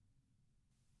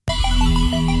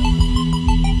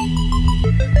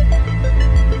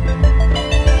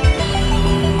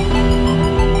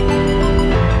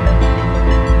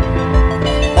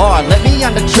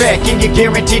on the track and you're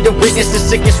guaranteed to witness the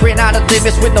sickest ran out of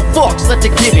limits with no fucks left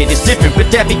to give it. It's different with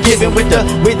that be given with the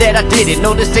way that I did it.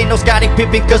 No, this ain't no Scottie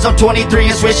Pippen, cause I'm 23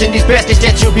 and switching these bastards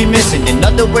that you'll be missing. In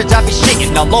other words, I be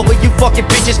shitting all over you fucking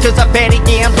bitches, cause I bet it,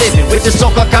 yeah, I'm living with the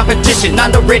so-called competition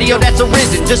on the radio that's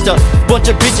arisen. Just a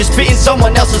bunch of bitches spitting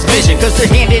someone else's vision, cause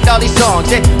they're handed all these songs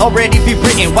that already be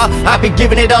written, while I've been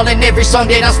giving it all in every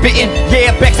song that I'm spitting.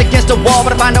 Yeah, back's against the wall,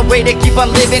 but I find a way to keep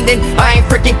on living. Then I ain't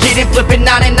freaking kidding, flipping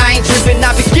out and I ain't tripping.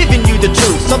 I've been giving you the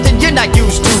truth, something you're not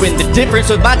used to. And the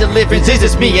difference with my deliverance is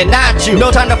it's me and not you.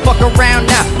 No time to fuck around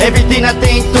now, everything I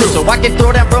think through, so I can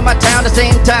throw down from my town the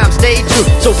same time, stay true.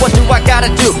 So what do I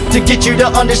gotta do to get you to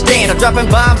understand? I'm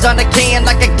dropping bombs on the can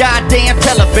like a goddamn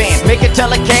Taliban. Make a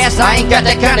telecast, I ain't got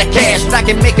that kind of cash, but I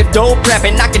can make a dope rap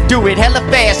and I can do it hella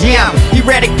fast. Yeah, I'm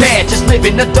erratic bad, just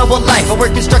living a double life. I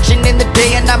work construction in the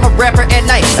day and I'm a rapper at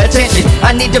night. Attention,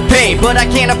 I need to pay, but I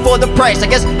can't afford the price. I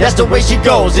guess that's the way she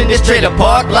goes in this trailer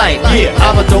park life. Yeah,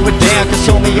 I'ma throw it down, cause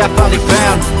homie I finally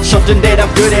found something that I'm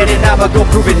good at and I'ma go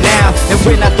prove it now. And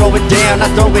when I throw it down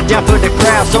for the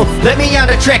crowd. So let me on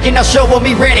the track and I'll show them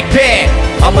erratic pad.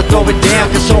 I'ma throw it down,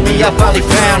 cause homie I finally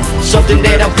found something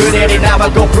that I'm good at and I'ma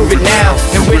go prove it now.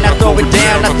 And when I throw it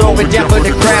down for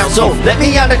the crowd. So let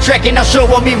me on the track and I'll show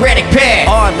them erratic pad.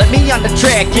 Let me on the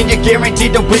track and you're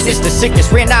guaranteed to witness the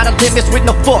sickest ran out of limits with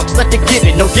no fucks left to give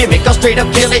it. No gimmick, I'll straight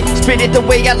up kill it, spit it the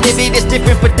way I live it. It's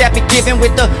different but that be given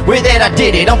with the way that I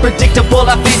did it. Unpredictable,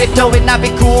 I fit it though and I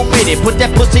be cool with it. Put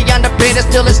that pussy on the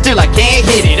pedestal and still I can't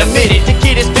hit it. Admit it, the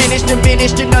kid is finished,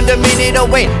 diminished and under minute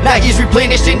away. Now he's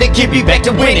replenishing to keep me back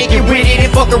to winning. Get with it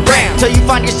and fuck around till you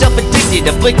find yourself addicted,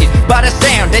 afflicted by the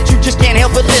sound that you just can't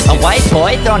help but listen. A white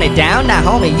boy throwing it down? Nah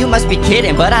homie, you must be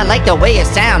kidding, but I like the way it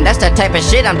sound. That's the type of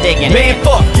shit I'm digging. Man,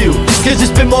 fuck you, cause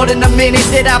it's been more than a minute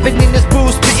that I've been in this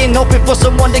booth spitting, hoping for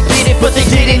someone to get it, but they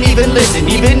didn't even listen.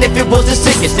 Even if it was the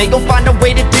sickest, they gon' find a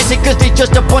way to diss it, cause they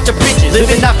just a bunch of bitches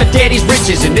living off of daddy's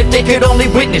riches. And if they could only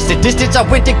witness the distance I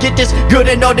went to get this good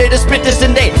in order to spit this,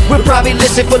 and they would probably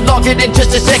listen for longer than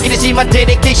just a second to see my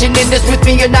dedication in this with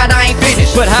me or not. I ain't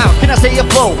finished, but how can I say a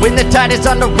flow when the tide is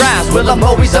on the rise? Well, I'm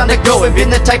always on the go and been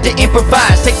the type to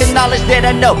improvise. Take the knowledge that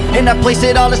I know and I place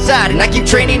it all aside, and I keep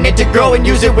training it to grow and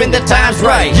use it when the time's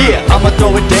right. Yeah, I'ma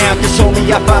throw it down, cause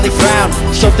homie I finally found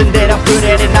something that I'm good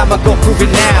at and I'ma go prove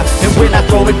it now. And when I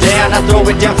throw it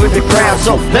down for the crowd.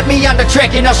 So let me on the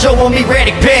track and I'll show them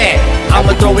erratic pad.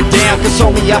 I'ma throw it down, cause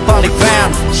homie I finally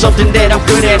found something that I'm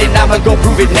good at and I'ma go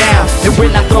prove it now. And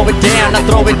when I throw it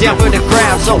down for the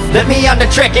crowd. So let me on the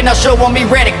track and I'll show them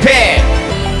erratic pad.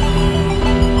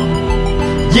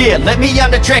 Yeah, let me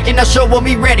on the track and I'll show them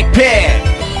erratic pad.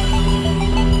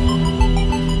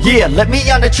 Yeah, let me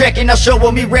on the track and I'll show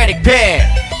them erratic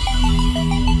pad.